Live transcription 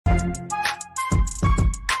What's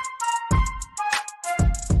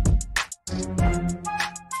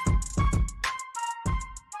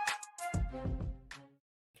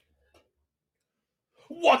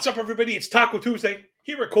up, everybody? It's Taco Tuesday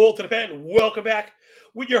here at Call to the Pen. Welcome back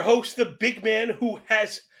with your host, the big man who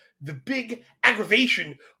has the big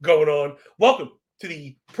aggravation going on. Welcome to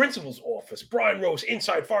the principal's office. Brian Rose,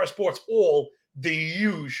 Inside Fire Sports, all the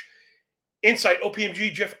huge. Inside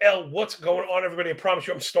OPMG, Jeff L. What's going on, everybody? I promise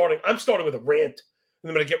you I'm starting with a rant, and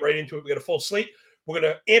I'm going to get right into it. We got a full slate. We're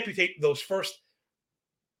going to amputate those first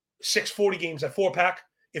 640 games at 4-pack.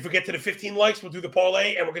 If we get to the 15 likes, we'll do the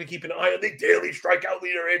parlay, and we're going to keep an eye on the daily strikeout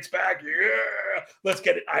leader. It's back. Yeah. Let's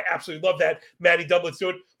get it. I absolutely love that. Matty Dub, let's do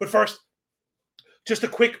it. But first, just a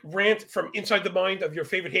quick rant from inside the mind of your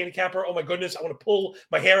favorite handicapper. Oh, my goodness. I want to pull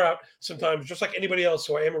my hair out sometimes, just like anybody else,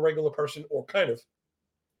 so I am a regular person, or kind of.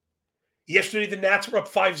 Yesterday, the Nats were up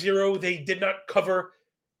 5-0. They did not cover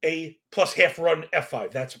a plus half-run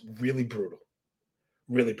F5. That's really brutal.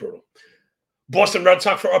 Really brutal. Boston Red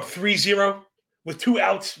Sox were up 3-0. With 2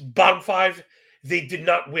 outs, bottom 5, they did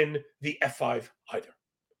not win the F5 either.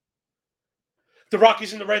 The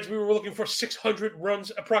Rockies and the Reds, we were looking for 600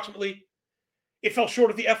 runs approximately. It fell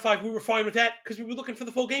short of the F5. We were fine with that because we were looking for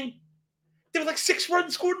the full game. There were like 6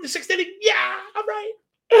 runs scored in the 6th inning. Yeah, I'm right.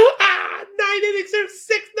 9 innings, there's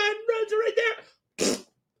 9 runs right there.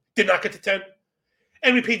 Did not get to 10.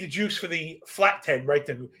 And we paid the juice for the flat 10, right,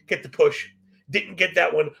 to get the push. Didn't get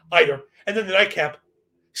that one either. And then the nightcap,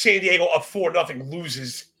 San Diego up 4-0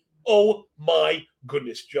 loses. Oh my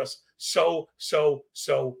goodness. Just so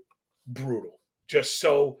brutal. Just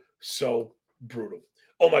so brutal.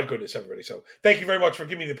 Oh my goodness, everybody. So thank you very much for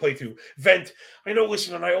giving me the play to vent. I know,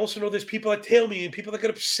 listen, and I also know there's people that tail me and people that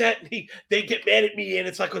get upset and they get mad at me. And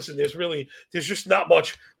it's like, listen, there's just not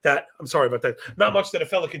much that, I'm sorry about that, not much that a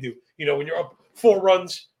fella can do. You know, when you're up 4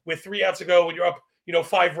 runs with 3 outs ago, when you're up,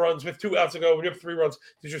 5 runs with 2 outs ago, when you're up 3 runs,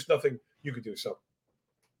 there's just nothing you could do. So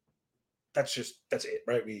that's it,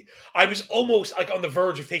 right? I was almost like on the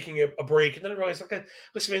verge of taking a break, and then I realized, okay,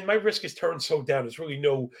 listen, man, my risk is turned so down. There's really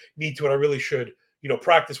no need to it. I really should,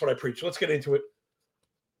 practice what I preach. So let's get into it.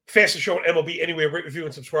 Fastest show on MLB anywhere. Rate, review,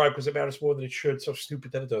 and subscribe because it matters more than it should. So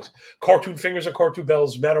stupid that it does. Cartoon fingers and cartoon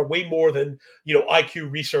bells matter way more than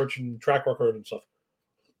IQ, research, and track record and stuff.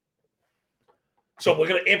 So we're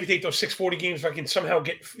going to amputate those 640 games. If I can somehow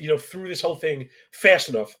get through this whole thing fast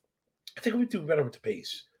enough, I think we would do better with the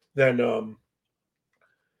pace. Then, we'll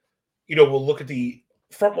look at the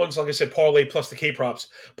front ones, like I said, parlay plus the K-props.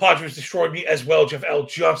 Padres destroyed me as well, Jeff L.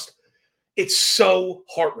 It's so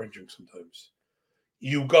heart-wrenching sometimes.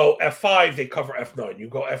 You go F5, they cover F9. You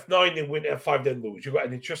go F9, they win F5, then lose.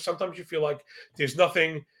 And it's just sometimes you feel like there's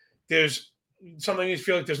nothing you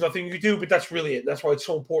can do, but that's really it. And that's why it's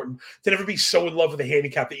so important to never be so in love with the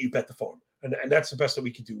handicap that you bet the farm. And that's the best that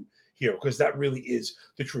we can do here, because that really is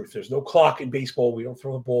the truth. There's no clock in baseball. We don't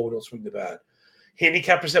throw the ball. We don't swing the bat.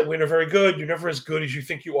 Handicappers that win are very good. You're never as good as you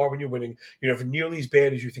think you are when you're winning. You're never nearly as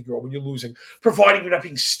bad as you think you are when you're losing, providing you're not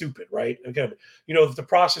being stupid, right? Again, if the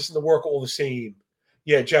process and the work are all the same.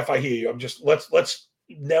 Yeah, Jeff, I hear you. I'm just, let's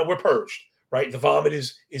now we're purged, right? The vomit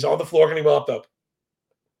is on the floor getting mopped up.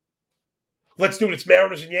 Let's do it. It's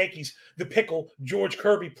Mariners and Yankees. The pickle, George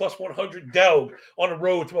Kirby, plus 100 Dowd on the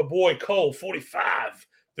road to my boy Cole, 45.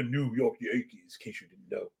 The New York Yankees, in case you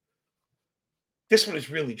didn't know. This one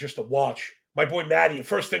is really just a watch. My boy Matty,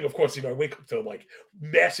 first thing, of course, I wake up to like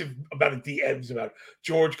massive amount of DMs about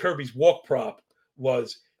George Kirby's walk prop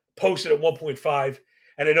was posted at 1.5.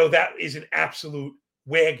 And I know that is an absolute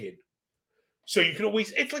wagon. So you can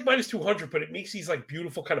always, it's like minus 200, but it makes these like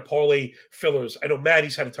beautiful kind of parlay fillers. I know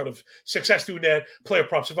Maddie's had a ton of success doing that. Player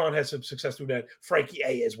Prop Savant has some success doing that. Frankie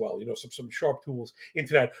A as well, some sharp tools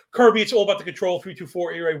into that. Kirby, it's all about the control.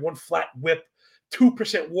 3.24 ERA, 1 flat whip,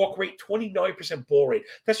 2% walk rate, 29% ball rate.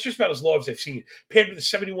 That's just about as low as I've seen. Paired with a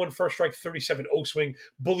 71 first strike, 37 O swing,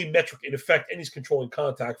 bully metric in effect, and he's controlling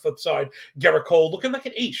contact. Flip side, Garrett Cole looking like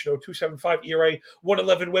an ace, 2.75 ERA,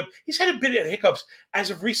 1.11 whip. He's had a bit of hiccups as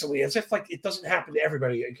of recently, as if like it doesn't happen to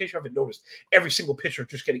everybody. In case you haven't noticed, every single pitcher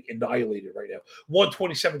just getting annihilated right now.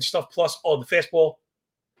 127 stuff plus on the fastball,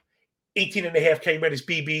 18.5 K minus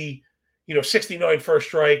BB, 69 first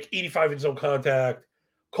strike, 85 in zone contact.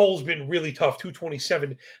 Cole's been really tough,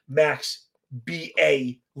 227 max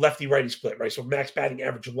BA lefty-righty split, right? So max batting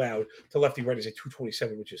average allowed to lefty-righty is at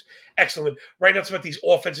 227, which is excellent. Right now, it's about these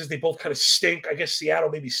offenses. They both kind of stink. I guess Seattle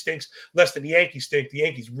maybe stinks less than the Yankees stink. The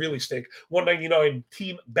Yankees really stink. 199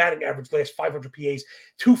 team batting average, last 500 PAs,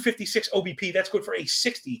 256 OBP. That's good for a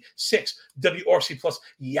 66 WRC plus.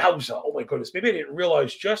 Yowza. Oh, my goodness. Maybe I didn't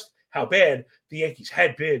realize just how bad the Yankees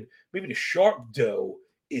had been. Maybe the sharp dough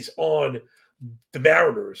is on the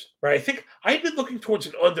Mariners, right? I think I had been looking towards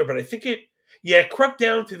an under, but I think it crept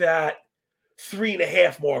down to that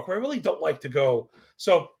 3.5 mark where I really don't like to go.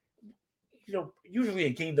 So, usually a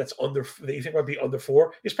game that's under that you think might be under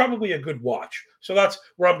 4 is probably a good watch. So that's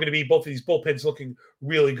where I'm going to be. Both of these bullpens looking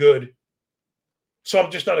really good. So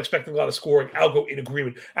I'm just not expecting a lot of scoring. I'll go in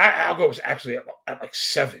agreement. I'll go actually at like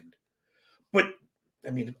 7. But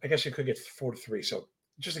I mean, I guess you could get 4-3. So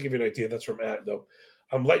just to give you an idea, that's where I'm at, though.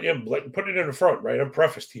 I'm putting it in the front, right? I'm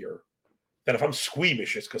prefaced here that if I'm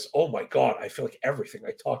squeamish, it's because, oh my God, I feel like everything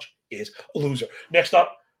I touch is a loser. Next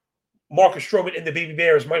up, Marcus Stroman and the Baby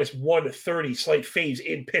Bears minus 130 slight faves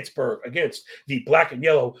in Pittsburgh against the black and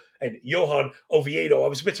yellow and Johan Oviedo. I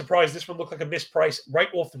was a bit surprised. This one looked like a missed price right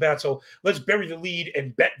off the bat. So let's bury the lead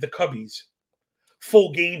and bet the Cubbies.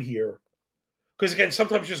 Full game here. Because, again,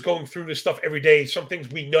 sometimes just going through this stuff every day, some things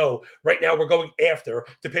we know. Right now, we're going after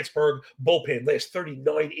the Pittsburgh bullpen. Last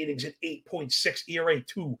 39 innings at 8.6 ERA,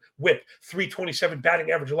 2 whip, 327 batting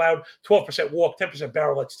average allowed, 12% walk, 10%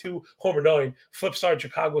 barrel. That's 2 homer 9. Flip side,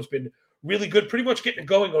 Chicago's been really good, pretty much getting it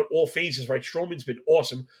going on all phases, right? Stroman's been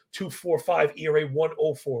awesome. 2.45 ERA,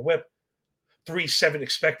 1.04 whip. 3.7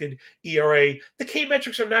 expected ERA. The K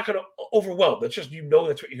metrics are not going to overwhelm. That's just, that's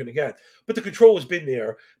what you're going to get. But the control has been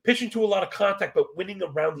there. Pitching to a lot of contact, but winning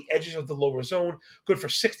around the edges of the lower zone. Good for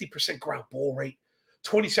 60% ground ball rate.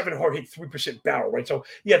 27 hard hit, 3% barrel, right? So,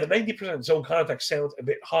 yeah, the 90% zone contact sounds a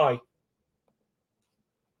bit high.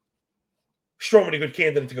 Stroman, a good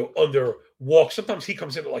candidate to go under walk. Sometimes he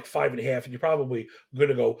comes in at like 5.5, and you're probably going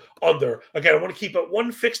to go under. Again, I want to keep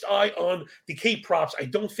one fixed eye on the K props. I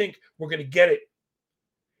don't think we're going to get it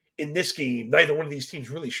in this game. Neither one of these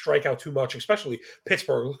teams really strike out too much, especially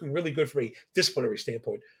Pittsburgh, looking really good from a disciplinary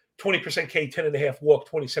standpoint. 20% K, 10.5 walk,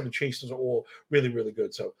 27 chases are all really, really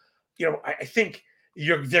good. So, I think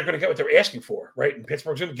they're going to get what they're asking for, right? And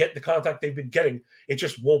Pittsburgh's going to get the contact they've been getting. It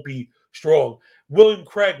just won't be strong. William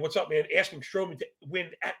Craig, what's up, man? Asking Stroman to win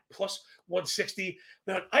at plus 160.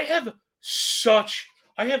 Man, I have such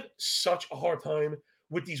a hard time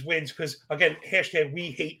with these wins because, again, hashtag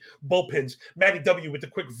we hate bullpens. Matty W with the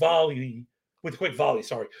quick volley.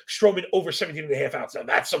 Stroman over 17.5 outs. Now,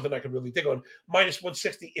 that's something I can really dig on. Minus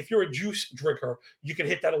 160. If you're a juice drinker, you can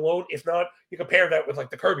hit that alone. If not, you compare that with like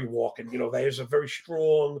the Kirby walk. And, that is a very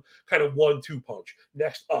strong kind of 1-2 punch.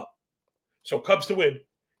 Next up. So Cubs to win.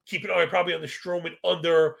 Keep an eye probably on the Stroman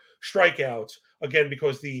under strikeouts. Again,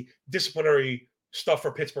 because the disciplinary stuff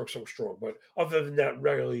for Pittsburgh's so strong. But other than that,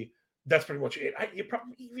 really, that's pretty much it. You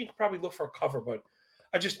probably look for a cover. But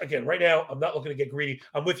again, right now, I'm not looking to get greedy.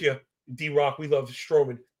 I'm with you. D-Rock, we love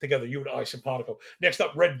Stroman together, you and I, simpatico. Next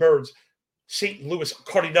up, Redbirds, St. Louis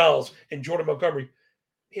Cardinals, and Jordan Montgomery.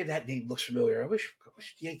 Man, that name looks familiar. I wish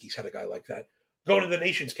the Yankees had a guy like that. Going to the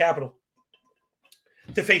nation's capital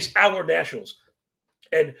to face our Nationals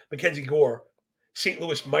and Mackenzie Gore. St.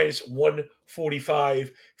 Louis minus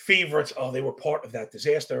 145 favorites. Oh, they were part of that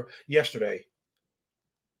disaster yesterday.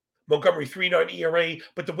 Montgomery 3.9 ERA,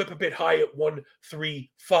 but the whip a bit high at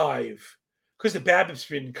 1.35. Because the BABIP's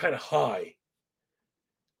been kind of high.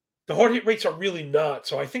 The hard hit rates are really not.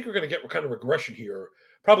 So I think we're going to get kind of regression here.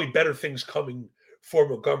 Probably better things coming for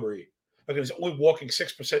Montgomery. Again, he's only walking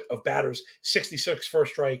 6% of batters, 66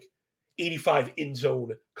 first strike, 85 in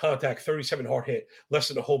zone contact, 37 hard hit, less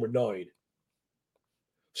than a homer 9.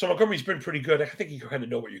 So Montgomery's been pretty good. I think you kind of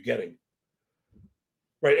know what you're getting.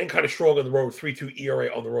 Right, and kind of strong on the road, 3.2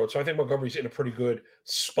 ERA on the road. So I think Montgomery's in a pretty good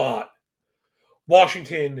spot.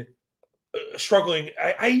 Washington struggling.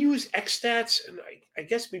 I use X stats, and I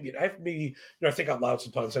guess maybe I think out loud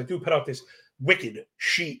sometimes. I do put out this wicked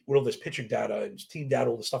sheet with all this pitching data and team data,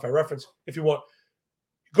 all the stuff I reference. If you want,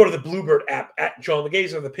 go to the Bluebird app at John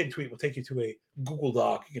Legazer. The pin tweet will take you to a Google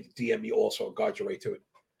Doc. You can DM me also and guide you right to it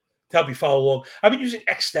to help you follow along. I've been using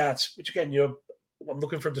X stats, which again, I'm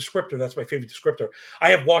looking for a descriptor. That's my favorite descriptor.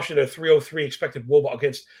 I have Washington at 303 expected WOBA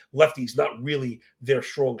against lefties, not really their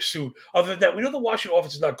strong suit. Other than that, we know the Washington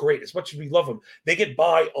offense is not great. As much as we love them, they get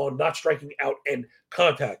by on not striking out and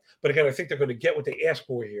contact. But again, I think they're going to get what they ask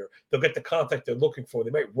for here. They'll get the contact they're looking for.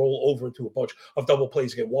 They might roll over into a bunch of double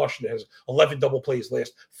plays. Again, Washington has 11 double plays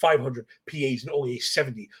last 500 PAs and only a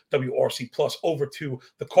 70 WRC plus over to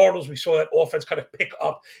the Cardinals. We saw that offense kind of pick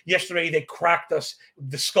up. Yesterday, they cracked us.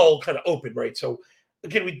 The skull kind of opened, right? So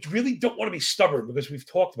again, we really don't want to be stubborn because we've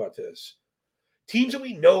talked about this. Teams that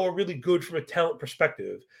we know are really good from a talent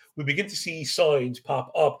perspective, we begin to see signs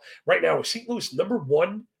pop up. Right now, St. Louis, number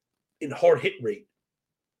 1 in hard hit rate.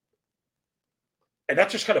 And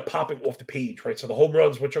that's just kind of popping off the page, right? So the home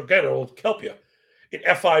runs, which again, will help you in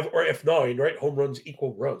F5 or F9, right? Home runs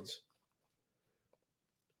equal runs.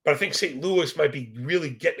 But I think St. Louis might be really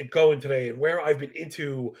getting it going today. And where I've been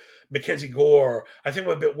into Mackenzie Gore, I think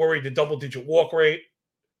I'm a bit worried the double-digit walk rate.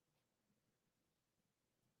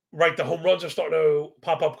 Right, the home runs are starting to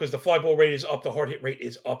pop up because the fly ball rate is up, the hard hit rate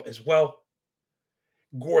is up as well.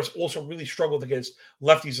 Gore's also really struggled against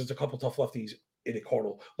lefties. There's a couple tough lefties in the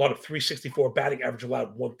Cardinal. A lot of 364 batting average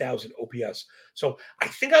allowed, 1,000 OPS. So I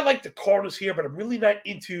think I like the Cardinals here, but I'm really not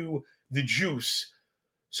into the juice.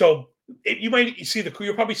 So you'll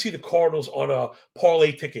probably see the Cardinals on a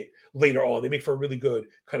parlay ticket later on. They make for a really good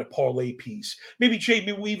kind of parlay piece. Maybe Jay,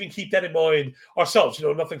 maybe we even keep that in mind ourselves.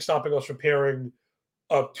 Nothing stopping us from pairing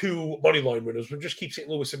two money line winners. We'll just keep St.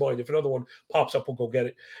 Louis in mind. If another one pops up, we'll go get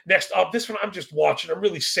it. Next up, this one I'm just watching. I'm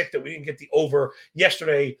really sick that we didn't get the over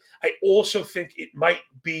yesterday. I also think it might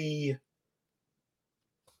be.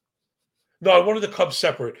 No, I wanted the Cubs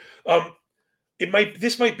separate.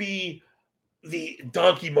 This might be the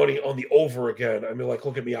donkey money on the over again. I mean, like,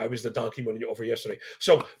 look at me. I was the donkey money over yesterday.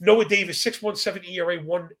 So Noah Davis, 6.17 ERA,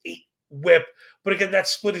 1.8 whip. But again, that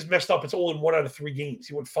split is messed up. It's all in 1 out of 3 games.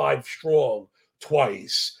 He went 5 strong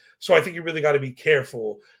twice. So I think you really got to be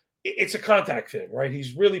careful. It's a contact thing, right?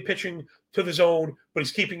 He's really pitching to the zone, but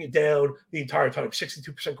he's keeping it down the entire time.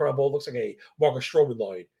 62% ground ball. Looks like a Marcus Stroman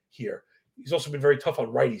line here. He's also been very tough on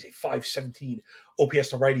righties, a 517 OPS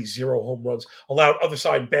to righties, 0 home runs. Allowed other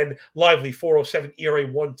side, Ben Lively, 407 ERA,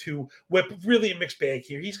 1.2 whip. Really a mixed bag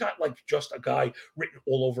here. He's got like just a guy written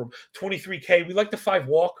all over him. 23K. We like the 5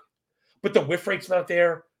 walk, but the whiff rate's not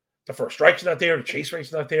there. The first strike's not there. The chase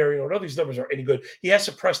rate's not there. None of these numbers are any good. He has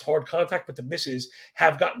suppressed hard contact, but the misses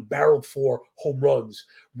have gotten barreled for home runs.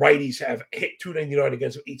 Righties have hit 299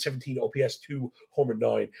 against 817 OPS, 2 homer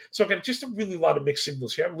 9. So again, just a really lot of mixed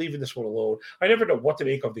signals here. I'm leaving this one alone. I never know what to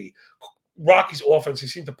make of the Rockies offense. They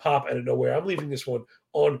seem to pop out of nowhere. I'm leaving this one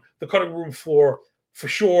on the cutting room floor for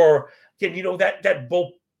sure. Again, that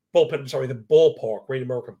the ballpark, Great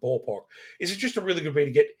American Ballpark, is just a really good way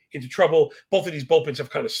to get into trouble. Both of these bullpens have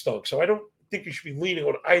kind of stunk. So I don't think you should be leaning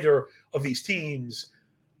on either of these teams.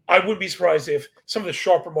 I wouldn't be surprised if some of the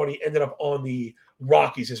sharper money ended up on the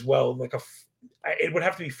Rockies as well. It would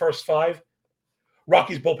have to be first 5.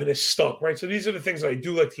 Rockies bullpen has stunk, right? So these are the things that I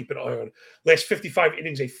do like to keep an eye on. Last 55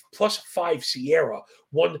 innings, a +5 Sierra,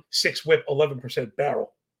 1.6 whip, 11%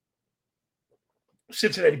 barrel.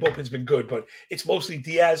 Cincinnati bullpen's been good, but it's mostly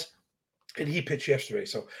Diaz, and he pitched yesterday.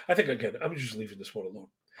 So I think, again, I'm just leaving this one alone.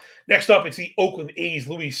 Next up, it's the Oakland A's,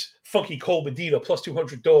 Luis Funky Cole Medina,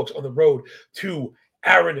 +200 dogs on the road to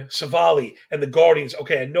Aaron Savali and the Guardians.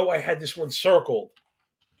 Okay, I know I had this one circled.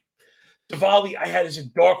 Savali I had as a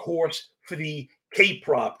dark horse for the K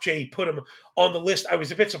prop. Jay put him on the list. I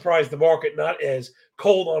was a bit surprised the market not as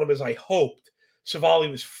cold on him as I hoped. Savali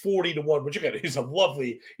was 40-1, which again is a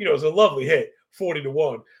lovely hit,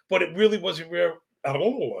 40-1. But it really wasn't where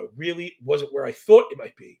I thought it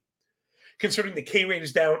might be. Considering the K rate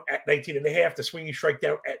is down at 19.5, the swinging strike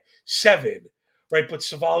down at 7, right? But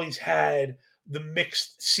Savali's had the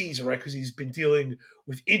mixed season, right? Because he's been dealing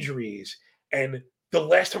with injuries. And the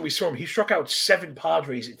last time we saw him, he struck out 7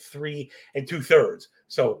 Padres in 3 2/3.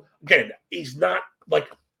 So again, he's not like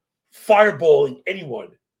fireballing anyone,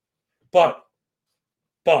 but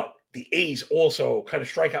the A's also kind of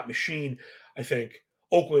strikeout machine. I think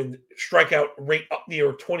Oakland strikeout rate up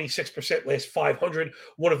near 26% last 500,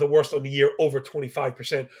 one of the worst on the year, over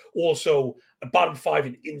 25%. Also, a bottom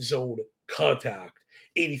 5 in zone contact,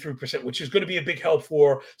 83%, which is going to be a big help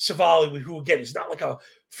for Savali, who again is not like a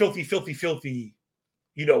filthy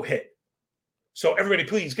hit. So everybody,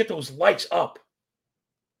 please get those likes up.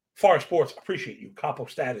 Far Sports, appreciate you. Capo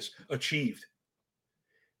status achieved.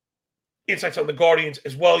 Insights on the Guardians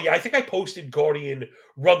as well. Yeah, I think I posted Guardian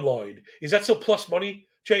run line. Is that still plus money?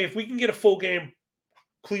 Jay, if we can get a full game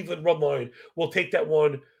Cleveland run line, we'll take that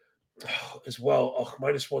one as well. Oh,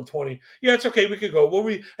 -120. Yeah, it's okay. We could go.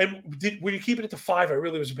 Were you keeping it to 5? I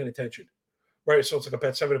really wasn't paying attention. Right, so it's like a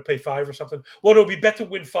bet 7 to pay 5 or something. Well, it'll be bet to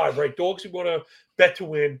win 5, right? Dogs, we want to bet to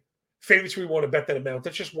win. Favorites, we want to bet that amount.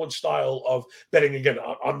 That's just one style of betting. Again,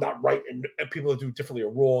 I'm not right, and people that do it differently are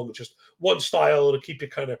wrong. It's just one style to keep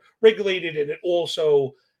it kind of regulated, and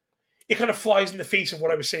it kind of flies in the face of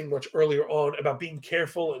what I was saying much earlier on about being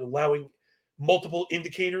careful and allowing multiple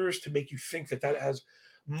indicators to make you think that has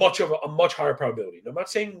a much higher probability. Now, I'm not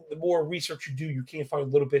saying the more research you do, you can't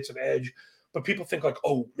find little bits of edge. But people think like,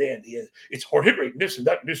 oh man, it's hard hit rate, and this and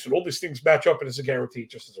that, and this, and all these things match up, and it's a guarantee. It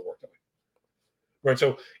just doesn't work that way, right?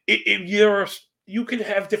 So you can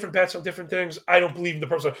have different bets on different things. I don't believe in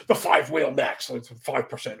the 5 whale max, so it's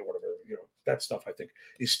 5% or whatever. That stuff I think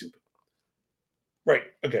is stupid. Right?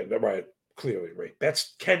 Again, right? Clearly, right?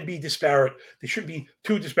 Bets can be disparate. They shouldn't be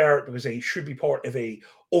too disparate because they should be part of a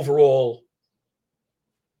overall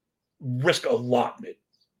risk allotment.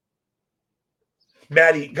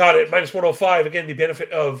 Maddie got it, minus 105. Again, the benefit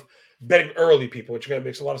of betting early, people, which again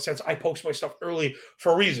makes a lot of sense. I post my stuff early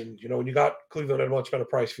for a reason. You know, when you got Cleveland at a much better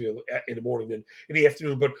price for you in the morning than in the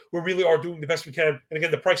afternoon, but we really are doing the best we can. And again,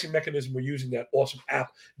 the pricing mechanism, we're using that awesome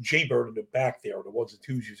app, Jaybird, in the back there, the ones and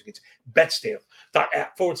twos using it's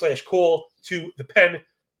betstamp.app/call to the pen.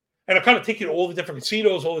 And I'll kind of take you to all the different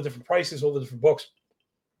casinos, all the different prices, all the different books.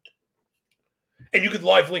 And you could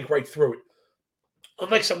live link right through it.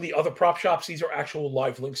 Unlike some of the other prop shops, these are actual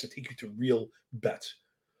live links that take you to real bets.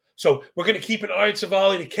 So we're going to keep an eye on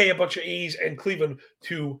Savali to K a bunch of A's and Cleveland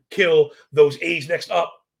to kill those A's next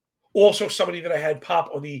up. Also, somebody that I had pop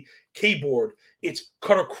on the K board, it's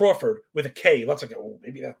Cutter Crawford with a K. Let's like, oh,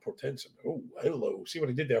 maybe that portends. Oh, hello. See what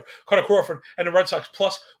I did there. Cutter Crawford and the Red Sox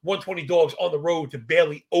plus 120 dogs on the road to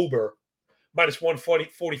Bailey Ober. Minus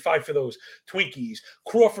 145 for those Twinkies.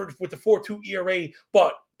 Crawford with the 4.2 ERA,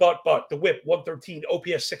 but the whip 113,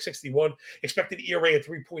 OPS 661, expected ERA at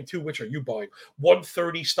 3.2. Which are you buying?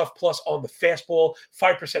 130 stuff plus on the fastball,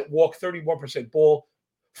 5% walk, 31% ball,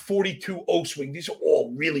 42 O swing. These are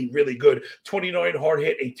all really, really good. 29 hard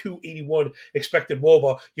hit, a 281 expected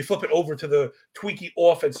WOBA. You flip it over to the Twinkie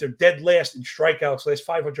offense. They're dead last in strikeouts, last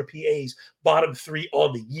 500 PAs, bottom 3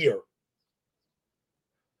 on the year.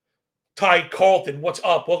 Ty Carlton, what's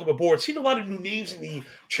up? Welcome aboard. Seen a lot of new names in the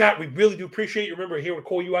chat. We really do appreciate you. Remember, here to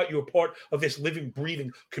call you out. You're part of this living,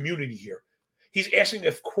 breathing community here. He's asking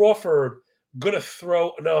if Crawford going to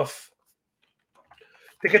throw enough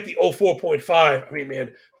to get the 04.5. I mean,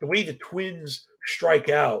 man, the way the Twins strike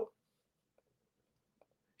out,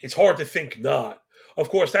 it's hard to think not. Of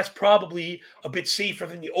course, that's probably a bit safer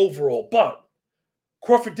than the overall, but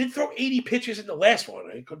Crawford did throw 80 pitches in the last one.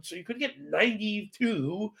 Right? So you could get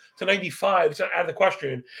 92 to 95. It's not out of the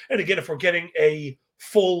question. And again, if we're getting a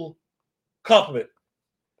full compliment,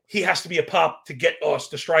 he has to be a pop to get us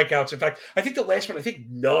the strikeouts. In fact, I think the last one,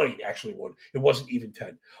 9 actually won. It wasn't even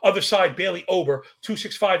 10. Other side, Bailey Ober,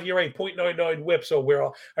 2.65 ERA, 0.99 whip. So where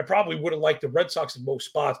I probably would have liked the Red Sox in most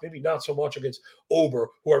spots, maybe not so much against Ober,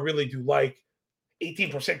 who I really do like.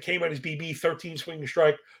 18% came on his BB, 13 swing and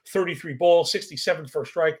strike, 33 ball, 67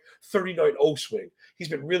 first strike, 39 O swing. He's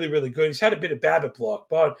been really, really good. He's had a bit of BABIP block,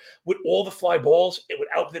 but with all the fly balls and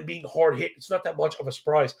without them being hard hit, it's not that much of a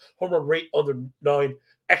surprise. Home run rate under 9,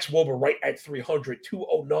 ex-Wober right at 300,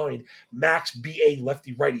 209, max BA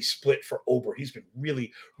lefty-righty split for Ober. He's been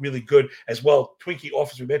really, really good as well. Twinkie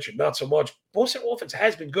offense, we mentioned, not so much. Boston offense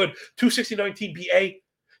has been good. 260-19 BA.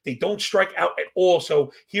 They don't strike out at all.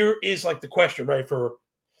 So here is like the question, right? For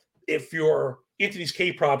if you're into these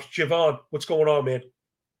K props, Javon, what's going on, man?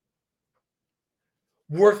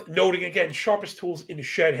 Worth noting again, sharpest tools in the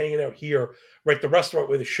shed hanging out here, right? The restaurant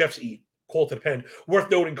where the chefs eat. Call to the pen. Worth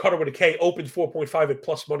noting, Cutter with a K opened 4.5 at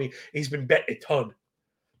plus money. He's been bet a ton.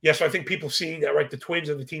 Yeah, so I think people seeing that, right? The Twins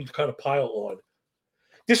and the team kind of pile on.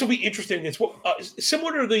 This will be interesting. It's what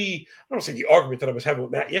similar to the, I don't say the argument that I was having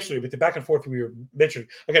with Matt yesterday, but the back and forth we were mentioning.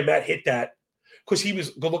 Again, Matt hit that because he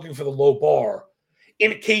was looking for the low bar.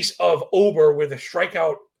 In a case of Ober, where the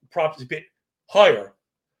strikeout prop is a bit higher,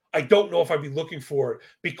 I don't know if I'd be looking for it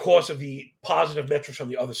because of the positive metrics on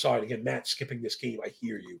the other side. Again, Matt skipping this game, I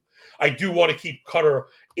hear you. I do want to keep Cutter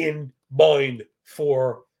in mind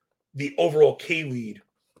for the overall K lead.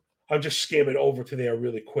 I'm just skimming over to there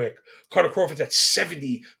really quick. Cutter Crawford's at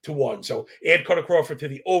 70 to 1. So add Cutter Crawford to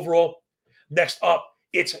the overall. Next up,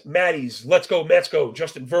 it's Maddie's. Let's go, Mets go.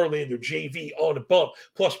 Justin Verlander, JV on the bump,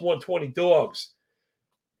 plus 120 dogs.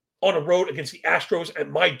 On the road against the Astros and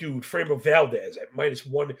my dude, Framber Valdez at minus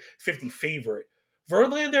 150 favorite.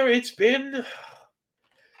 Verlander, it's been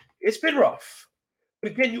rough.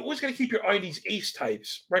 But again, you always got to keep your eye on these ace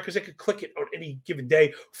types, right? Because they could click it on any given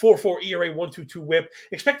day. 4.4 ERA, 1.22 whip.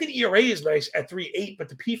 Expected ERA is nice at 3.8, but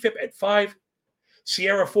the PFIP at 5.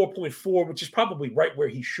 Sierra 4.4, which is probably right where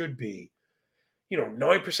he should be.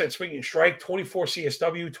 9% swing and strike, 24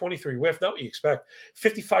 CSW, 23 whiff. Not what you expect.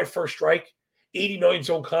 55 first strike, 89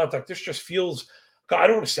 zone contact. This just feels, God, I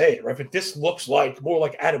don't want to say it, right? But this looks like more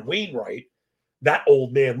like Adam Wainwright, that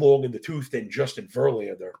old man long in the tooth, than Justin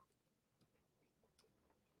Verlander.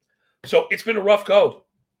 So it's been a rough go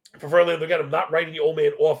for Verlander. Again, I'm not writing the old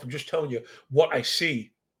man off. I'm just telling you what I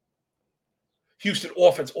see. Houston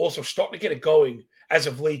offense also starting to get it going as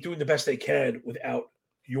of late, doing the best they can without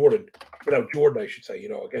Jordan, I should say.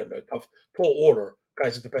 Again, a tough, tall order.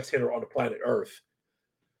 Guys is the best hitter on the planet Earth.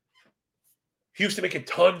 Houston making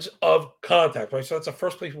tons of contact, right? So that's the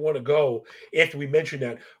first place we want to go after we mentioned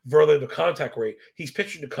that Verlander contact rate. He's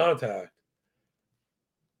pitching to contact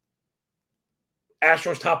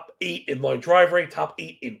Astros top 8 in line drive rate, top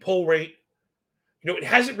 8 in pull rate. It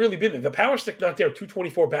hasn't really been there. The power stick not there,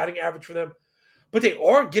 224 batting average for them. But they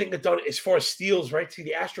are getting it done as far as steals, right? See,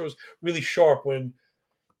 the Astros really sharp when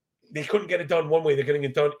they couldn't get it done one way, they're getting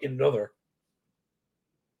it done in another.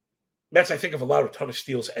 Mets, I think, have allowed a ton of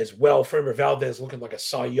steals as well. Framber Valdez looking like a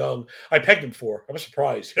Cy Young. I pegged him for. I was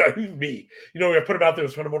surprised. Me. I put him out there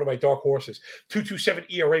as one of my dark horses.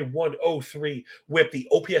 2.27 ERA, 1.03 whip. The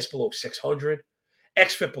OPS below 600.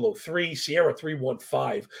 XFIP below 3. Sierra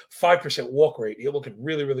 3.15. 5% walk rate. You're looking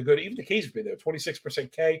really, really good. Even the K's have been there.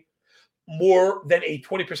 26% K. More than a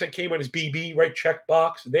 20% K minus BB, right? Check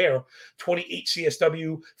box there. 28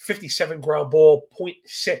 CSW, 57 ground ball,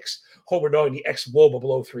 0.6 homer 90, ex-Woba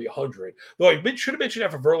below 300. Though I should have mentioned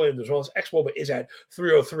that for Verlander as well as ex-Woba is at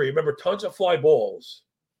 303. Remember, tons of fly balls.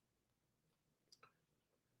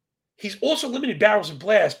 He's also limited barrels and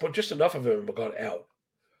blasts, but just enough of them got out.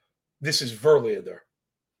 This is Verlander.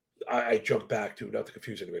 I jumped back to, not to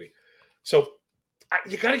confuse anybody. So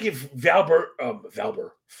you got to give Valber,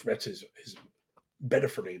 that's his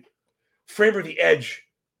benefit name, Framber the edge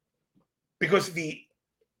because the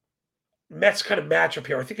Mets kind of match up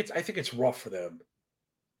here. I think it's rough for them.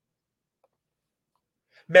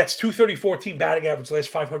 Mets 234 team batting average, last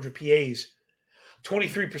 500 PAs,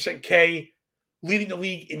 23% K, leading the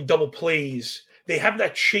league in double plays. They have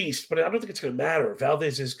that chased, but I don't think it's going to matter.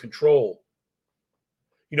 Valdez is control.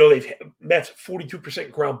 They've Mets 42%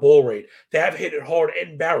 ground ball rate. They have hit it hard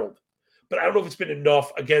and barreled, but I don't know if it's been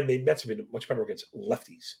enough. Again, the Mets have been much better against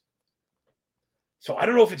lefties. So I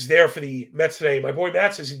don't know if it's there for the Mets today. My boy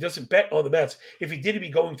Matt says he doesn't bet on the Mets. If he did, he'd be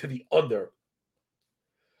going to the under.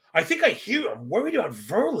 I think I'm worried about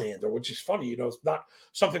Verlander, which is funny. It's not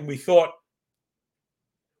something we thought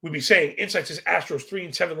we'd be saying. Insight says Astros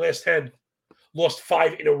 3-7 last 10, lost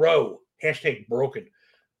 5 in a row. Hashtag broken.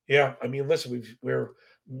 Yeah, I mean, listen, we're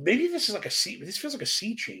maybe this is like a sea. This feels like a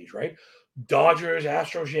sea change, right? Dodgers,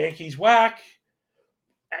 Astros, Yankees, whack,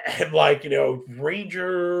 and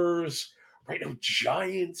Rangers, right now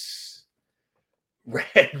Giants,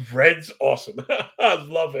 Reds, awesome. I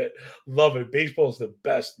love it. Baseball's the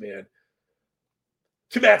best, man.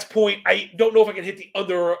 To Matt's point, I don't know if I can hit the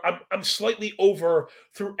under. I'm slightly over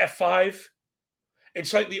through F5 and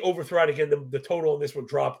slightly over throughout again. The total on this one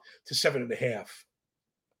dropped to 7.5.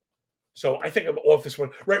 So I think I'm off this one.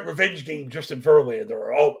 Right, revenge game, Justin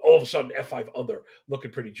Verlander. All of a sudden, F5 under,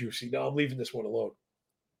 looking pretty juicy. No, I'm leaving this one alone.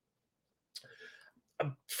 As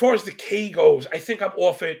far as the K goes, I think I'm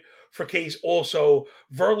off it for K's also.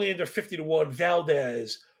 Verlander 50-1,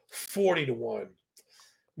 Valdez 40-1.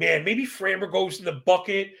 Man, maybe Framber goes in the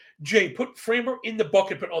bucket. Jay, put Framber in the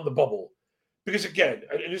bucket, but on the bubble. Because again,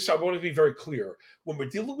 I want to be very clear. When we're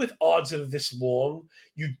dealing with odds that are this long,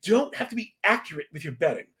 you don't have to be accurate with your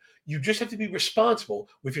betting. You just have to be responsible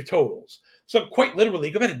with your totals. So quite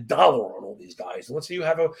literally, go bet $1 on all these guys. And let's say a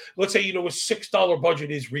 $6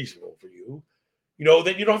 budget is reasonable for you.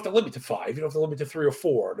 Then you don't have to limit to 5. You don't have to limit to 3 or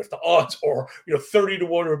 4. And if the odds are 30-1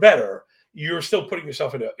 or better, you're still putting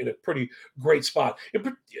yourself in a pretty great spot.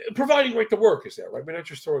 And providing the work is there, right? We're not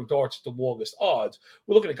just throwing darts at the longest odds.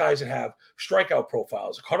 We're looking at guys that have strikeout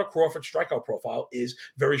profiles. Carter Crawford's strikeout profile is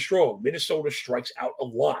very strong. Minnesota strikes out a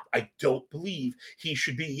lot. I don't believe he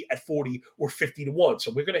should be at 40 or 50-1.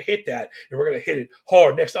 So we're going to hit that, and we're going to hit it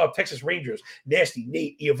hard. Next up, Texas Rangers. Nasty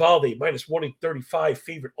Nate Eovaldi, minus 135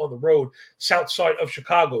 favorite on the road. South side of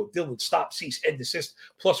Chicago. Dylan, stop, cease, end desist,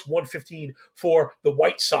 plus 115 for the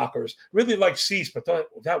White Soxers. Really like Cease, but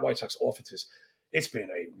that White Sox offense it's been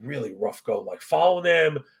a really rough go. Following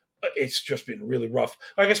them, it's just been really rough.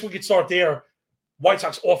 I guess we could start there. White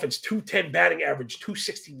Sox offense, 210 batting average,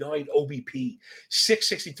 269 OBP,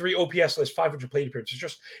 663 OPS, less 500 plate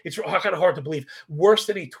appearances. It's kind of hard to believe. Worse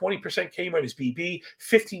than a 20% K minus BB,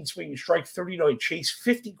 15 swing and strike, 39 chase,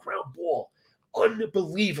 50 ground ball.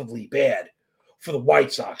 Unbelievably bad for the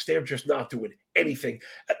White Sox. They're just not doing anything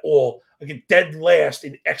at all. Again, dead last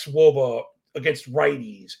in ex-Woba against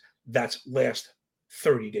righties. That's last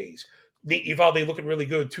 30 days. Nate Eovaldi looking really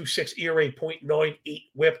good. 2.6 ERA, 0.98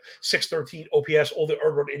 whip, 6.13 OPS. All the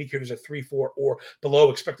earned run indicators at 3.4 or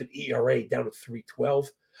below. Expected ERA down to 3.12.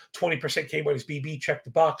 20% K minus BB, check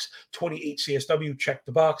the box. 28 CSW, check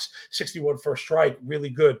the box. 61 first strike, really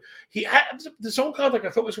good. He had the zone contact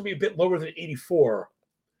I thought was going to be a bit lower than 84.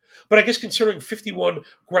 But I guess considering 51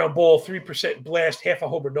 ground ball, 3% blast, half a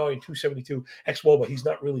homer 9, 272 ex-Woba, he's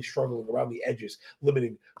not really struggling around the edges,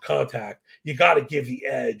 limiting contact. You got to give the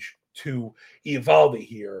edge to Eovaldi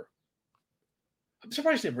here. I'm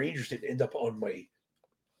surprised the Rangers didn't end up on my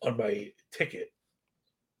ticket.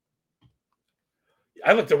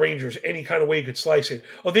 I like the Rangers any kind of way you could slice it.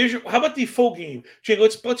 Oh, there's your. How about the full game, Jay?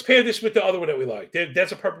 Let's pair this with the other one that we like.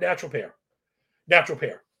 That's a perfect natural pair. Natural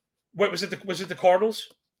pair. What was it? Was it the Cardinals?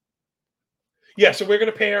 Yeah. So we're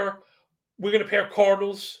gonna pair. We're gonna pair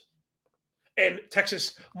Cardinals and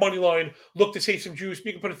Texas money line. Look to save some juice.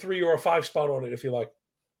 You can put a 3 or a 5 spot on it if you like.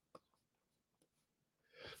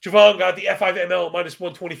 Javon got the F5ML minus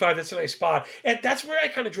 125. That's a nice spot. And that's where I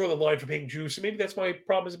kind of draw the line for paying juice. And maybe that's my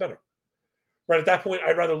problem is better. Right at that point,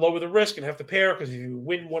 I'd rather lower the risk and have to pair because if you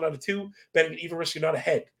win 1 out of 2, betting an even risk, you're not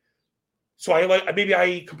ahead. So maybe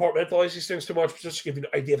I compartmentalize these things too much, just to give you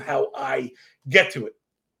an idea of how I get to it.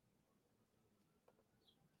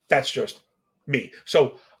 That's just me.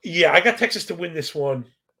 So yeah, I got Texas to win this one.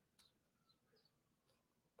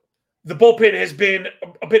 The bullpen has been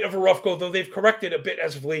a bit of a rough go, though they've corrected a bit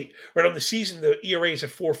as of late. Right on the season, the ERA is at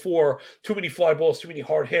 4.4, too many fly balls, too many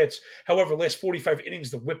hard hits. However, last 45 innings,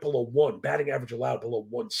 the whip below 1, batting average allowed below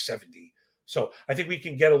 170. So I think we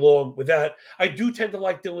can get along with that. I do tend to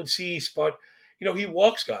like Dylan Cease, but, he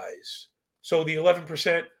walks guys. So the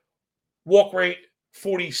 11% walk rate,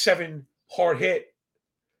 47 hard hit,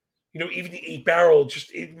 even the 8 barrel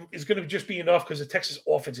is going to just be enough because the Texas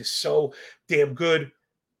offense is so damn good.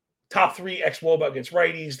 Top 3 ex-WOBA against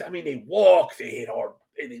righties. I mean, they walk, they hit hard,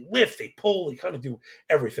 they lift, they pull, they kind of do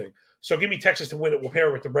everything. So give me Texas to win it. We'll pair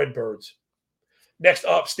it with the Redbirds. Next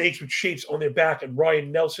up, stakes with shapes on their back and Ryan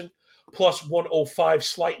Nelson, plus 105,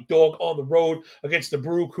 slight dog on the road against the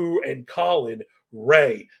Brew Crew and Colin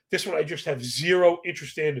Ray. This one I just have zero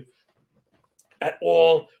interest in at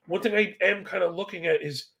all. One thing I am kind of looking at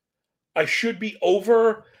is I should be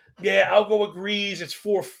over. Yeah, I'll go agrees. It's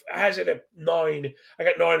 4. Has it at 9. I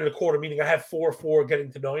got 9.25, meaning I have 4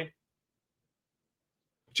 getting to 9.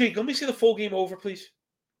 Jake, let me see the full game over, please.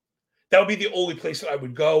 That would be the only place that I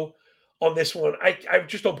would go on this one. I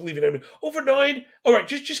just don't believe in it. Over 9. All right,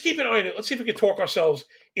 just keep an eye on it. Let's see if we can talk ourselves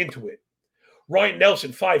into it. Ryan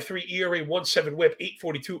Nelson, 5.3 ERA, 1.7 whip,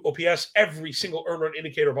 842 OPS. Every single earned run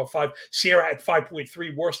indicator above 5. Sierra at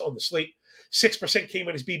 5.3, worst on the slate. 6% came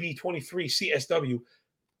on his BB, 23 CSW.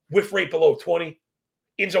 Whiff rate below 20.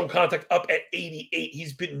 In-zone contact up at 88.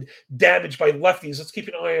 He's been damaged by lefties. Let's keep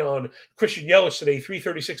an eye on Christian Yelich today.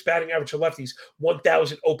 336 batting average to lefties.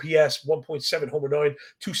 1,000 OPS. 1.7 homer 9.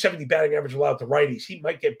 270 batting average allowed to righties. He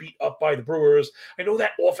might get beat up by the Brewers. I know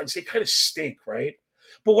that offense, they kind of stink, right?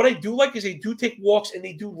 But what I do like is they do take walks and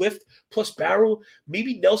they do lift plus barrel.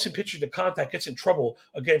 Maybe Nelson pitches the contact, gets in trouble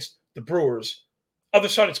against the Brewers. Other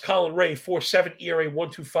side, it's Colin Ray, 4.7 ERA,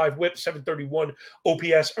 1.25 whip, 731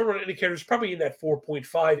 OPS. Earned run indicators probably in that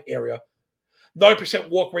 4.5 area. 9%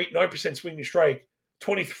 walk rate, 9% swing and strike,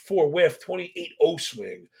 24 whiff, 28 O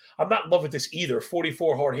swing. I'm not in love with this either.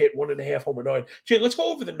 44 hard hit, 1.5 homer 9. Jay, let's go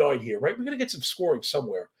over the 9 here, right? We're going to get some scoring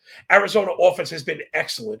somewhere. Arizona offense has been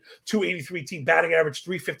excellent. 283 team batting average,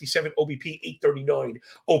 357 OBP, 839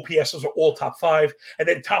 OPS. Those are all top 5. And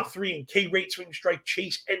then top 3 in K rate, swing and strike,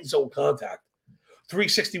 chase, end zone contact.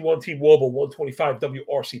 361 team WOBA, 125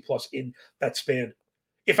 WRC plus in that span.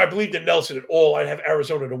 If I believed in Nelson at all, I'd have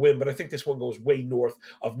Arizona to win, but I think this one goes way north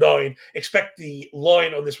of 9. Expect the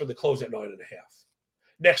line on this one to close at 9.5.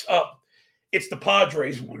 Next up, it's the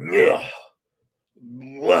Padres.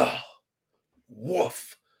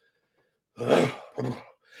 Woof.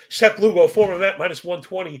 Seth Lugo, former Met, minus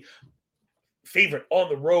 120. Favorite on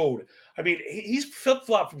the road. I mean, he's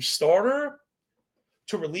flip-flopped from starter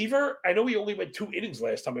to reliever. I know he only went 2 innings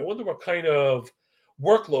last time. I wonder what kind of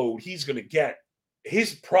workload he's going to get.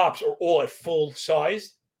 His props are all at full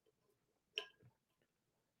size.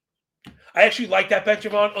 I actually like that bet,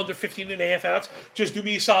 Javon, under 15.5 outs. Just do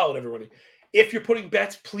me a solid, everybody. If you're putting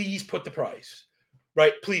bets, please put the price.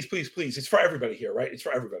 Right? Please, please, please. It's for everybody here, right? It's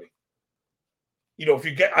for everybody. If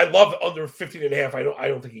you get, I love under 15.5. I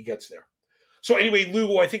don't think he gets there. So anyway,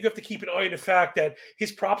 Lugo, I think you have to keep an eye on the fact that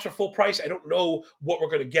his props are full price. I don't know what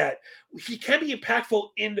we're going to get. He can be impactful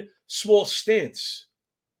in small stints.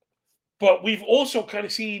 But we've also kind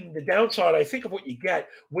of seen the downside, I think, of what you get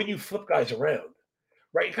when you flip guys around.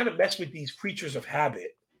 Right? You kind of mess with these creatures of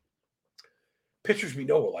habit. Pitchers we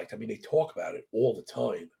know are like, I mean, they talk about it all the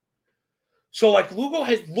time. So, like, Lugo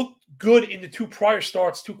has looked good in the 2 prior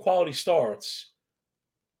starts, 2 quality starts.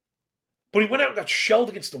 But he went out and got shelled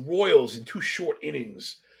against the Royals in 2 short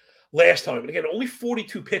innings last time. And again, only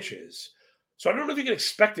 42 pitches. So I don't know if you can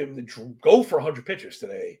expect him to go for 100 pitches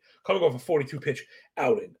today, coming off a 42-pitch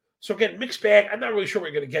outing. So again, mixed bag. I'm not really sure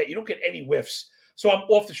what you're going to get. You don't get any whiffs. So I'm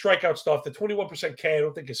off the strikeout stuff. The 21% K, I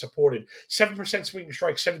don't think is supported. 7% swing and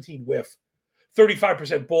strike, 17 whiff.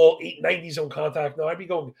 35% ball, 890 zone contact. No, I'd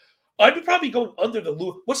be probably going under the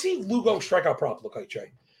Lugo. What's the Lugo strikeout prop look like,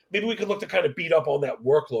 Jay? maybe we could look to kind of beat up on that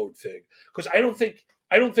workload thing because I don't think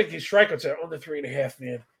his strikeouts are under 3.5.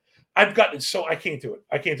 Man, I've gotten so I can't do it.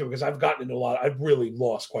 I can't do it because I've gotten into a lot. I've really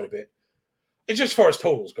lost quite a bit. It's just as far as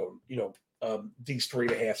totals go, these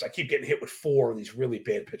 3.5s. I keep getting hit with 4 of these really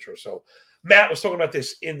bad pitchers. So Matt was talking about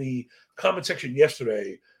this in the comment section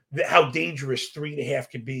yesterday, how dangerous 3.5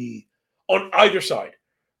 can be on either side,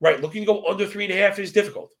 right? Looking to go under 3.5 is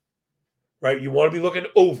difficult, right? You want to be looking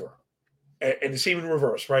over, and the same in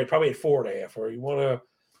reverse, right? Probably at 4.5, or you want to.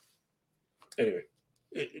 Anyway,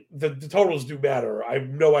 the totals do matter. I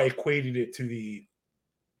know I equated it to the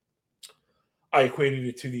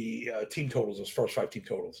team totals, those first 5 team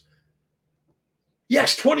totals.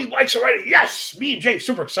 Yes, 20 likes already. Yes, me and Jay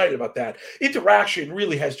super excited about that. Interaction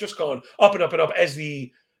really has just gone up and up and up as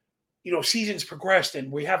the seasons progressed, and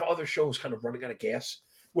we have other shows kind of running out of gas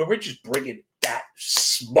where we're just bringing that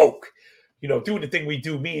smoke, doing the thing we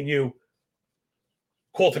do, me and you,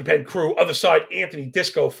 Colton Penn crew. Other side, Anthony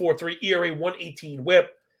Disco, 4.3 ERA, 118 WHIP.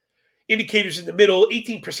 Indicators in the middle,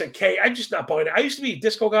 18% K. I'm just not buying it. I used to be a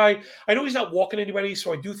Disco guy. I know he's not walking anybody,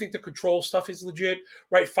 so I do think the control stuff is legit,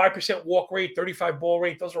 right? 5% walk rate, 35 ball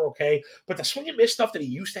rate, those are okay. But the swing and miss stuff that he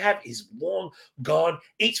used to have is long gone.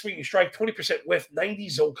 8 swing and strike, 20% whiff, 90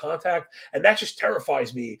 zone contact, and that just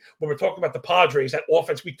terrifies me when we're talking about the Padres, that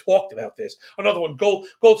offense. We talked about this. Another one, gold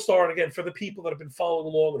star, and again, for the people that have been following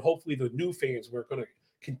along, and hopefully the new fans we're going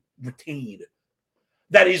to retain.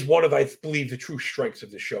 That is one of, I believe, the true strengths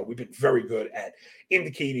of the show. We've been very good at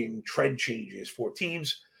indicating trend changes for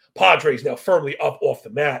teams. Padres now firmly up off the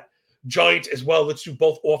mat. Giants as well. Let's do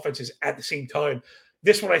both offenses at the same time.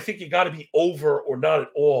 This one, I think you got to be over or not at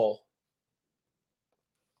all.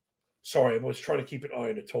 Sorry, I was trying to keep an eye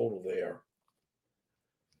on the total there.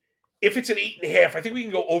 If it's an 8.5, I think we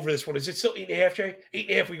can go over this one. Is it still 8.5, Jay?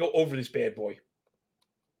 8.5, we go over this bad boy.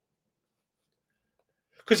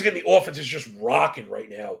 Because, again, the offense is just rocking right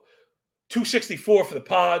now. 264 for the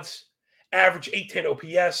Pods. Average 810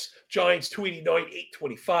 OPS. Giants 289,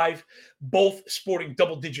 825. Both sporting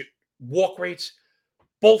double-digit walk rates.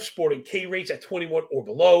 Both sporting K rates at 21 or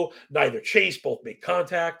below. Neither chase. Both make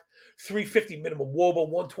contact. 350 minimum WOBA.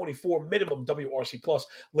 124 minimum WRC plus.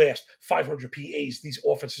 Last 500 PAs. These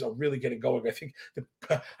offenses are really getting going.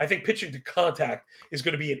 I think pitching to contact is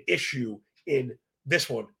going to be an issue in this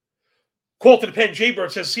one. Colton Penn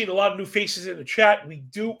Jaybird says, seen a lot of new faces in the chat. We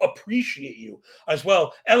do appreciate you as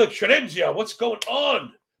well. Alex Sherenzia, what's going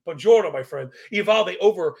on? Buongiorno, my friend. Evalde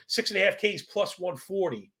over 6.5 Ks plus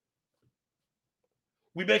 140.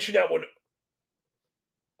 We mentioned that one.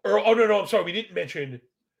 I'm sorry. We didn't mention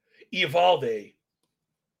Evalde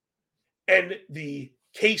and the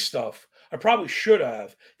K stuff. I probably should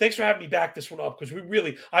have. Thanks for having me back this one up because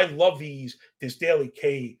I love this daily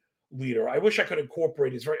K leader. I wish I could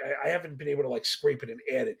incorporate it. I haven't been able to scrape it and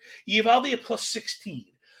add it. Evalde at plus 16.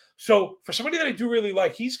 So for somebody that I do really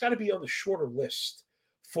like, he's got to be on the shorter list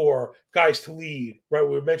for guys to lead, right?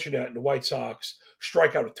 We mentioned that in the White Sox.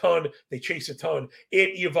 Strike out a ton. They chase a ton.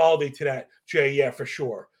 Add Evalde to that, Jay, yeah, for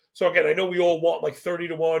sure. So again, I know we all want 30-1,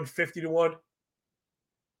 50-1.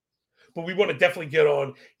 But we want to definitely get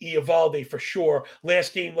on Evalde for sure.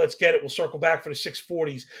 Last game, let's get it. We'll circle back for the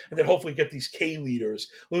 640s and then hopefully get these K leaders.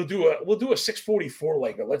 We'll do a 644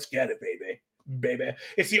 legger. Let's get it, baby.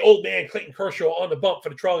 It's the old man Clayton Kershaw on the bump for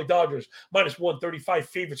the Charlie Dodgers. Minus 135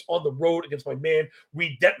 favorites on the road against my man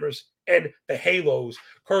Reed Detmers and the Halos.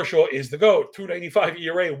 Kershaw is the GOAT. 295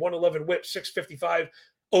 ERA, 111 whip, 655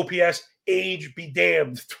 OPS. Age be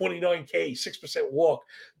damned. 29K, 6% walk.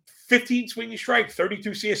 15 swinging strike,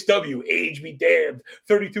 32 CSW, age be damned.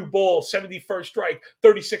 32 ball, 71st strike,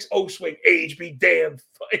 36 O swing, age be damned.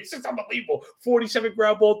 It's just unbelievable. 47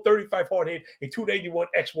 ground ball, 35 hard hit, a 291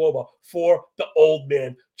 X WOBA for the old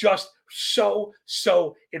man. Just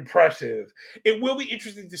so impressive. It will be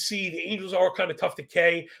interesting to see. The Angels are kind of tough to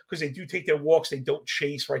K because they do take their walks. They don't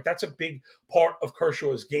chase, right? That's a big part of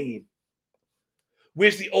Kershaw's game.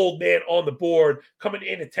 Where's the old man on the board coming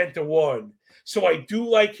in at 10-1? So I do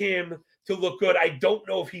like him to look good. I don't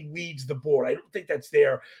know if he leads the board. I don't think that's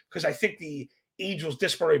there because I think the Angels'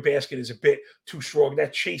 disciplinary basket is a bit too strong.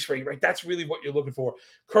 That chase rate, right? That's really what you're looking for.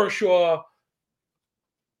 Kershaw,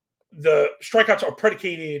 the strikeouts are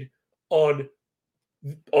predicated on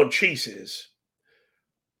chases,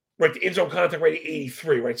 right? The end zone contact rate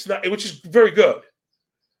 83, right? It's not, which is very good.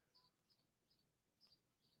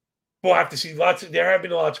 We'll have to see. There have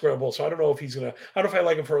been lots of ground balls, so I don't know if he's gonna. I don't know if I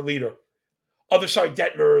like him for a leader. Other side,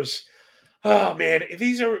 Detmers. Oh man,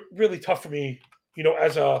 these are really tough for me.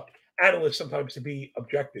 As a analyst, sometimes to be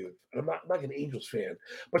objective. And I'm not an Angels fan,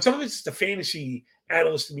 but some of it's the fantasy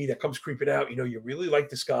analyst in me that comes creeping out. You really like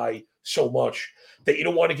this guy so much that you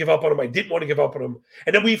don't want to give up on him. I didn't want to give up on him.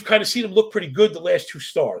 And then we've kind of seen him look pretty good the last 2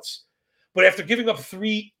 starts. But after giving up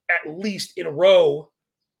 3 at least in a row,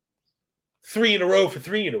 3 in a row for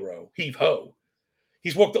 3 in a row, heave ho.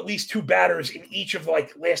 He's walked at least 2 batters in each of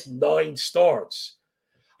last 9 starts.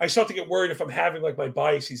 I start to get worried if I'm having my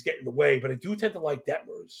biases get in the way, but I do tend to like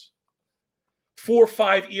Detmers.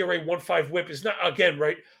 4.5 ERA, 1.5 WHIP is not, again,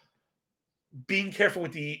 right, being careful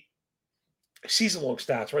with the season-long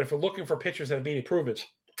stats, right? If we're looking for pitchers that have made improvements,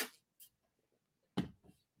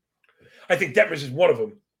 I think Detmers is one of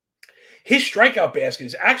them. His strikeout basket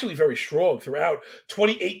is actually very strong throughout.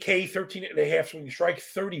 28K, 13.5 swing strike,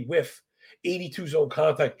 30 whiff, 82 zone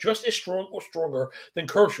contact, just as strong or stronger than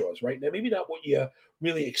Kershaw's, right? Now, maybe not what you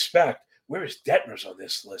really expect. Where is Detmers on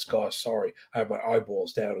this list? Gosh, sorry. I have my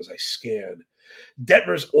eyeballs down as I scan.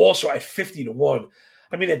 Detmers also at 50-1.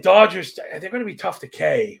 I mean, the Dodgers, they're going to be tough to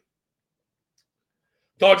K.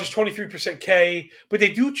 Dodgers 23% K, but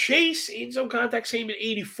they do chase in zone contact, same at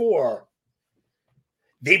 84.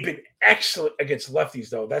 They've been excellent against lefties,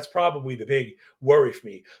 though. That's probably the big worry for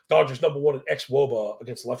me. Dodgers #1 in xWOBA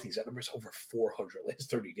against lefties. That number's over 400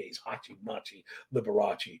 last 30 days. Hachi, Machi,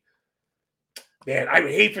 Liberace. Man, I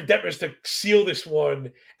would hate for Detmers to seal this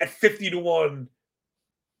one at 50-1.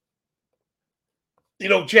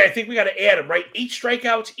 Jay, I think we got to add him, right? 8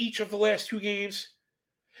 strikeouts each of the last 2 games.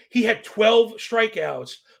 He had 12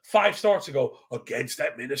 strikeouts 5 starts ago against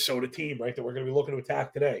that Minnesota team, right, that we're going to be looking to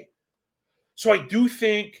attack today. So I do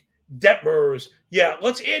think Detmers,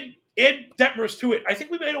 let's add Detmers to it. I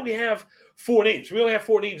think we might only have 4 names. We only have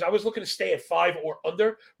 4 names. I was looking to stay at 5 or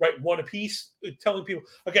under, right, 1 apiece, telling people,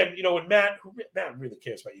 again, when Matt really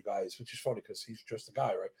cares about you guys, which is funny because he's just a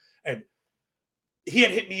guy, right? And he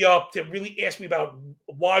had hit me up to really ask me about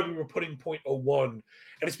why we were putting 0.01. And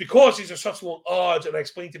it's because these are such long odds, and I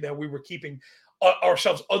explained to him how we were keeping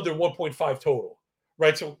ourselves under 1.5 total,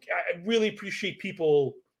 right? So I really appreciate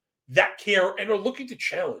people that care and are looking to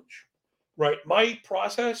challenge, right? My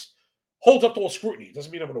process holds up to all scrutiny. It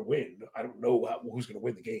doesn't mean I'm going to win. I don't know who's going to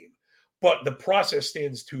win the game. But the process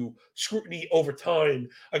stands to scrutiny over time.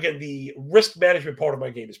 Again, the risk management part of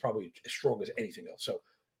my game is probably as strong as anything else. So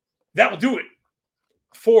that will do it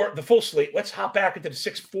for the full slate. Let's hop back into the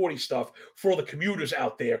 640 stuff for all the commuters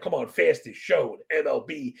out there. Come on, fastest show in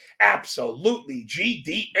MLB. Absolutely.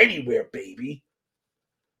 GD anywhere, baby.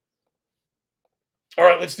 All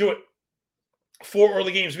right, let's do it. 4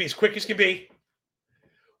 early games, be as quick as can be.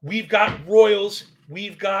 We've got Royals.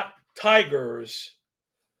 We've got Tigers.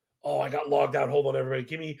 Oh, I got logged out. Hold on,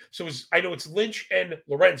 everybody. I know it's Lynch and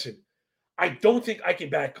Lorenzen. I don't think I can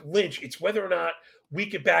back Lynch. It's whether or not we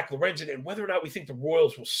can back Lorenzen and whether or not we think the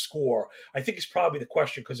Royals will score. I think it's probably the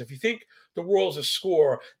question, because if you think the Royals will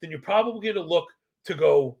score, then you're probably going to look to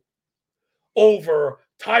go over.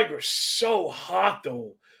 Tigers so hot,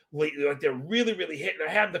 though, lately. They're really, really hitting.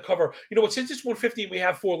 I have the cover. Since it's 150 and we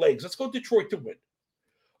have 4 legs, let's go Detroit to win.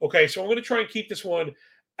 Okay, so I'm going to try and keep this one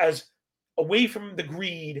as away from the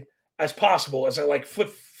greed as possible, as I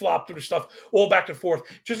flip-flop through the stuff all back and forth,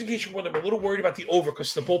 just in case you're wondering. I'm a little worried about the over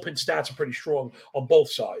because the bullpen stats are pretty strong on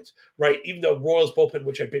both sides, right? Even though Royals bullpen,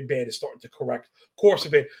 which had been bad, is starting to correct course a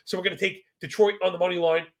bit. So we're going to take Detroit on the money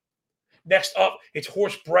line. Next up, it's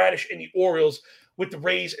Horst Bradish and the Orioles with the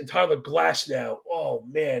Rays and Tyler Glasnow. Oh,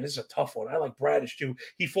 man, this is a tough one. I like Bradish, too.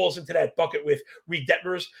 He falls into that bucket with Reed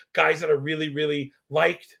Detmers, guys that I really, really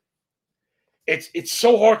liked. It's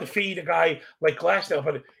so hard to feed a guy like Glasnow,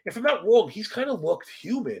 but if I'm not wrong, he's kind of looked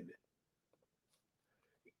human,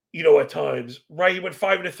 at times, right? He went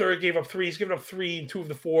 5 1/3, gave up 3. He's given up 3 in 2 of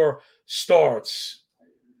the 4 starts.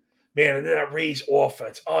 Man, and then that Rays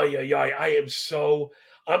offense. Oh, yeah.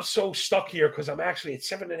 I'm so stuck here because I'm actually at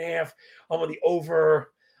 7.5. I'm on the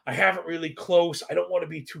over. I have it really close. I don't want to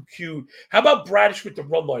be too cute. How about Bradish with the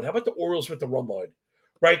run line? How about the Orioles with the run line?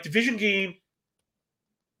 Right? Division game.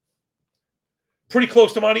 Pretty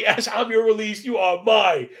close to money. As I'm your release, you are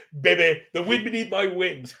my baby. The wind beneath my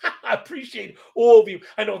wings. I appreciate all of you.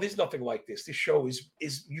 I know there's nothing like this. This show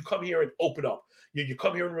is you come here and open up. You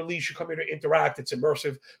come here and release. You come here to interact. It's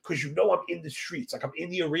immersive because I'm in the streets. I'm in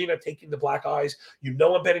the arena taking the black eyes.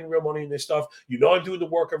 I'm betting real money in this stuff. I'm doing the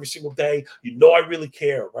work every single day. I really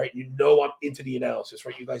care, right? I'm into the analysis,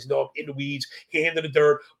 right? You guys know I'm in the weeds, hand in the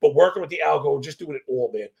dirt, but working with the algo and just doing it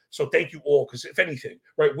all, man. So thank you all, because if anything,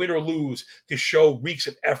 right, win or lose, this show reeks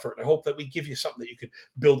of effort. I hope that we give you something that you can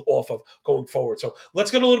build off of going forward. So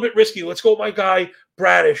let's get a little bit risky. Let's go with my guy,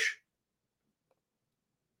 Bradish.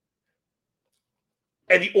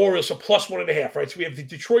 And the Orioles, so +1.5, right? So we have the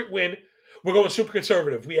Detroit win. We're going super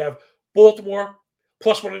conservative. We have Baltimore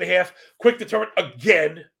plus 1.5. Quick deterrent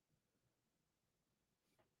again.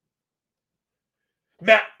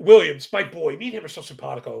 Matt Williams, my boy. Me and him are so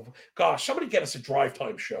simpatico. Gosh, somebody get us a drive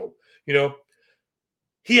time show. You know,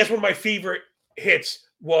 he has one of my favorite hits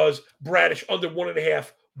was Bradish under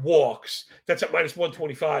 1.5 walks. That's at minus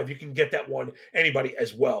 125. You can get that one, anybody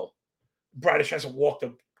as well. Bradish hasn't walked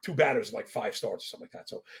them 2 batters in like 5 starts or something like that.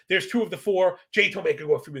 So there's 2 of the 4. Jay told me I could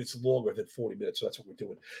go a few minutes longer than 40 minutes. So that's what we're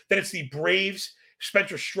doing. Then it's the Braves,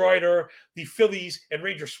 Spencer Strider, the Phillies, and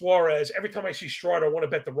Ranger Suarez. Every time I see Strider, I want to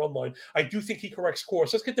bet the run line. I do think he corrects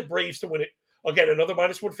course. Let's get the Braves to win it. Again, another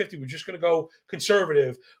minus 150. We're just going to go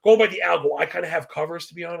conservative. Going by the algo, I kind of have covers,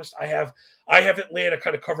 to be honest. I have Atlanta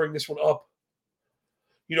kind of covering this one up.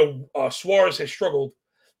 You know, Suarez has struggled,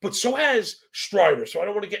 but so has Strider. So I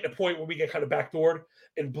don't want to get to a point where we get kind of backdoored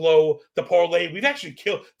and blow the parlay. We've actually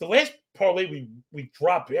killed the last parlay we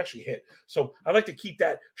dropped. We actually hit. So I like to keep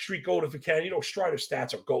that streak going if we can. You know, Strider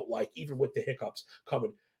stats are goat-like, even with the hiccups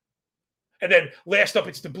coming. And then last up,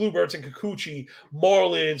 it's the Bluebirds and Kikuchi,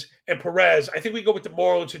 Marlins, and Perez. I think we go with the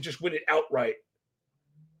Marlins to just win it outright.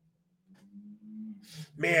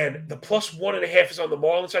 Man, the plus 1.5 is on the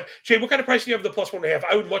Marlins side. Jay, what kind of price do you have for the plus 1.5?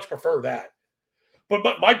 I would much prefer that.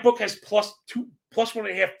 But my book has plus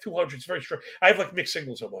 1.5, 200. It's very strong. I have like mixed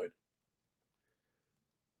signals on mine.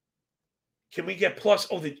 Can we get plus?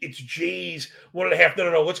 Oh, it's Jays 1.5.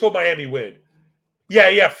 No. Let's go Miami win.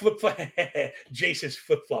 Yeah. Flip. Jay says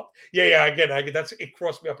flip flop. Yeah. Again, it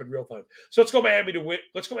crossed me up in real time. So let's go Miami to win.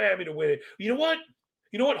 Let's go Miami to win it. You know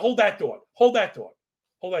what? Hold that thought.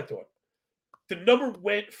 The number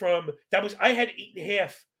went from I had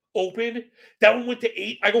 8.5 open. That one went to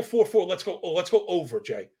 8. I go 4-4. Let's go over,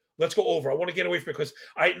 Jay. Let's go over. I want to get away from it because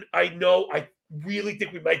I know I really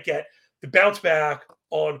think we might get the bounce back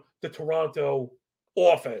on the Toronto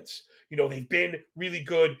offense. You know, they've been really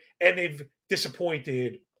good and they've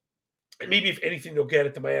disappointed. And maybe if anything, they'll get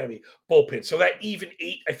at the Miami bullpen. So that even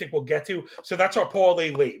 8, I think we'll get to. So that's our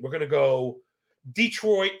parlay late. We're going to go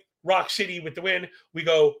Detroit, Rock City with the win. We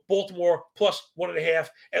go Baltimore plus 1.5,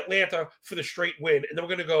 Atlanta for the straight win. And then we're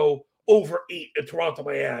going to go over 8 in Toronto,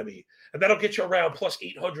 Miami. And that'll get you around plus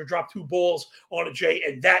 800. Drop 2 balls on it, Jay.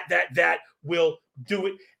 And that will do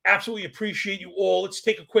it. Absolutely appreciate you all. Let's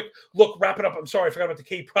take a quick look, wrap it up. I'm sorry, I forgot about the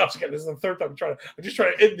K props again. This is the third time I'm just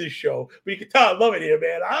trying to end this show. But you can tell I love it here,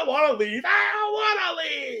 man. I want to leave. I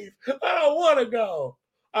don't want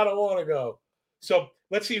to go. So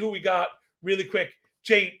let's see who we got really quick.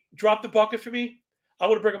 Jay, drop the bucket for me. I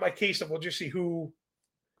want to bring up my case and we'll just see who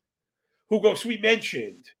goes. So we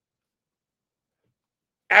mentioned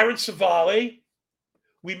Aaron Savale.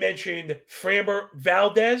 We mentioned Framber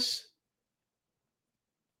Valdez,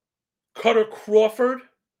 Cutter Crawford,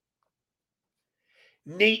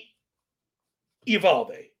 Nate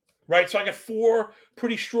Eovaldi. Right? So I got 4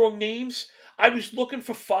 pretty strong names. I was looking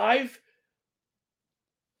for 5.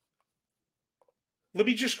 Let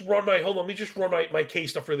me just run my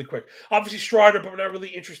case stuff really quick. Obviously, Strider, but we're not really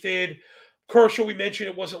interested. Kershaw, we mentioned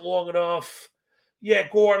it wasn't long enough. Yeah,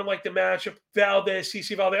 Gore, I don't like the matchup. Valdez,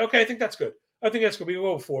 CC Valdez. Okay, I think that's good. We can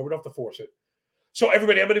go 4. We don't have to force it. So,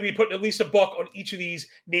 everybody, I'm going to be putting at least $1 on each of these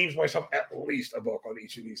names myself. At least $1 on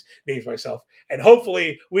each of these names myself. And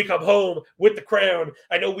hopefully, we come home with the crown.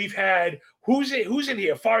 I know we've had, who's in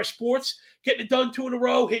here? Fire Sports, getting it done 2 in a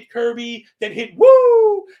row. Hit Kirby, then hit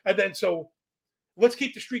Woo! And then, so, let's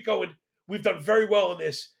keep the streak going. We've done very well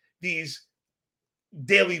in these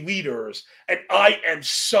daily leaders. And I am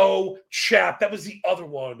so chapped. That was the other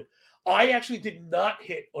one. I actually did not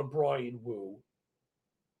hit on Brian Wu.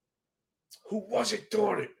 Who was it,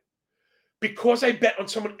 darn it? Because I bet on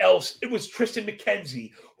someone else, it was Tristan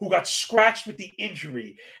McKenzie, who got scratched with the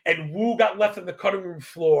injury, and Wu got left on the cutting room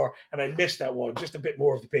floor, and I missed that one. Just a bit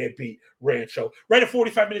more of the bad beat rant. So right at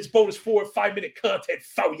 45 minutes, bonus 5-minute content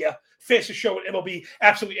for you. Fastest show at MLB,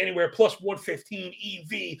 absolutely anywhere, plus 115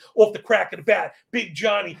 EV off the crack of the bat. Big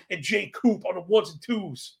Johnny and Jay Coop on the 1s and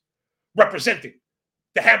 2s, representing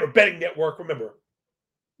the Hammer Betting Network. Remember,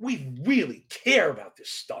 we really care about this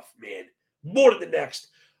stuff, man. More than the next.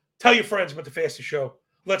 Tell your friends about the Fastest Show.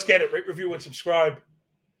 Let's get it. Rate, review, and subscribe.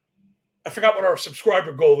 I forgot what our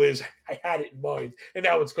subscriber goal is. I had it in mind, and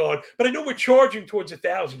now it's gone. But I know we're charging towards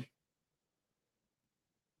 1,000.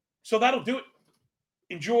 So that'll do it.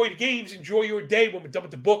 Enjoy the games. Enjoy your day. When we're done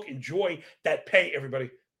with the book, enjoy that pay, everybody.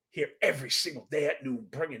 Here every single day at noon,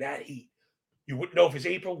 bringing that heat. You wouldn't know if it's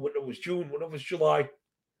April, wouldn't know if it's June, wouldn't know if it's July.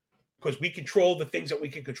 Because we control the things that we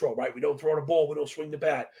can control, right? We don't throw the ball, we don't swing the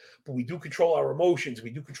bat, but we do control our emotions, we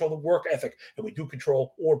do control the work ethic, and we do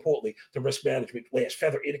control, more importantly, the risk management. Last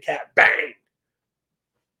feather in a cap, bang!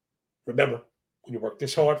 Remember, When you work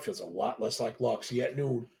this hard, it feels a lot less like luck. See you at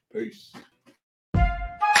noon. Peace.